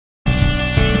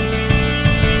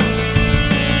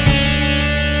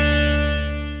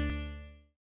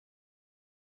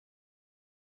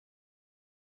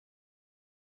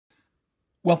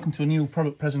Welcome to a new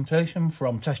product presentation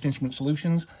from Test Instrument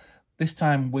Solutions. This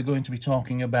time we're going to be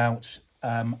talking about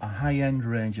a high-end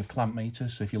range of clamp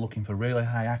meters. So if you're looking for really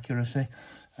high accuracy,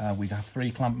 we have 3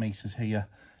 clamp meters here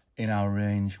in our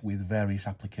range with various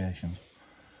applications.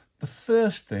 The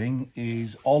first thing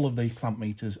is all of these clamp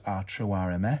meters are true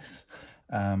RMS,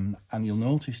 and you'll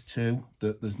notice too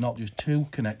that there's not just 2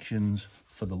 connections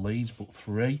for the leads but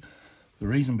 3. The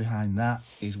reason behind that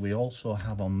is we also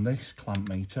have on this clamp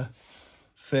meter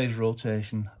phase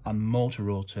rotation and motor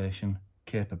rotation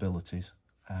capabilities,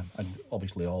 and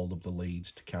obviously all of the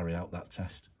leads to carry out that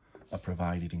test are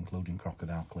provided, including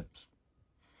crocodile clips.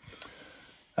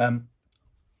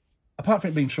 Apart from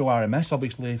it being true RMS,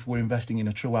 obviously if we're investing in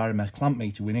a true RMS clamp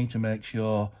meter, we need to make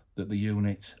sure that the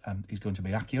unit is going to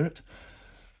be accurate.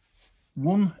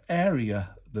 One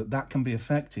area that can be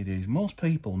affected is most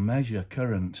people measure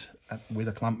current with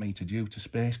a clamp meter due to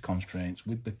space constraints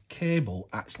with the cable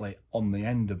actually on the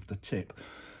end of the tip.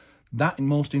 That in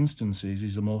most instances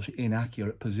is the most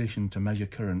inaccurate position to measure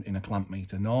current in a clamp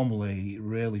meter. Normally it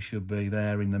really should be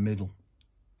there in the middle.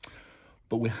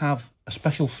 But we have a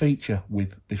special feature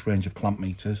with this range of clamp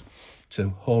meters to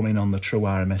home in on the true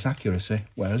RMS accuracy,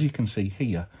 where as you can see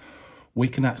here, we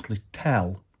can actually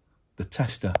tell the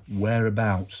tester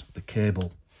whereabouts the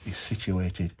cable is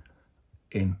situated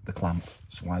in the clamp,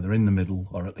 so either in the middle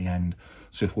or at the end.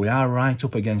 So if we are right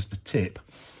up against the tip,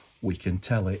 we can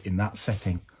tell it in that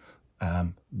setting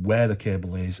where the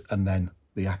cable is, and then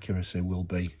the accuracy will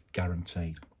be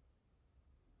guaranteed.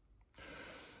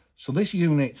 So this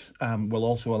unit will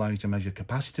also allow you to measure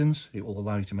capacitance. It will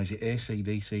allow you to measure AC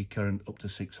DC current up to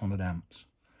 600 amps.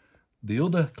 The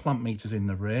other clamp meters in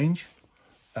the range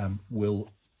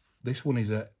this one is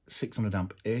a 600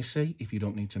 amp AC if you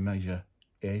don't need to measure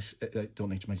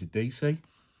DC,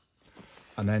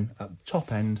 and then at the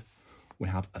top end we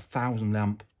have a 1000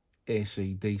 amp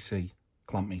AC DC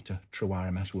clamp meter true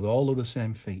RMS with all of the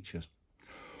same features.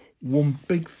 One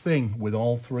big thing with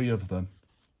all 3 of them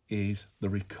is the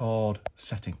record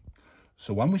setting.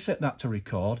 So when we set that to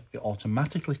record, it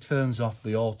automatically turns off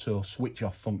the auto switch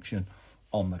off function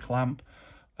on the clamp,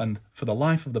 and for the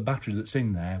life of the battery that's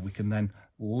in there, we can then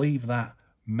leave that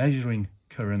measuring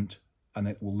current, and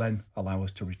it will then allow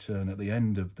us to return at the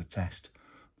end of the test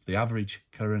the average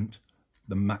current,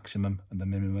 the maximum and the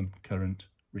minimum current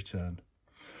returned.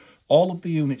 All of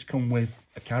the units come with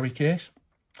a carry case.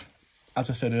 As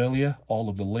I said earlier, all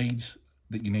of the leads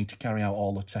that you need to carry out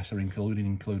all the tests are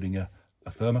including a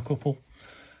thermocouple.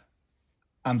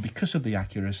 And because of the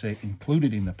accuracy,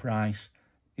 included in the price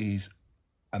is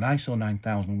an ISO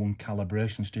 9001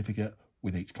 calibration certificate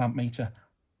with each clamp meter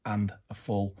and a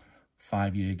full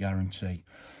 5-year guarantee.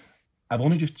 I've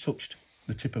only just touched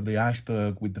the tip of the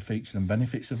iceberg with the features and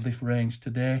benefits of this range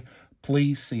today.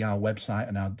 Please see our website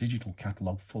and our digital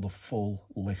catalogue for the full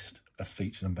list of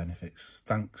features and benefits.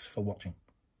 Thanks for watching.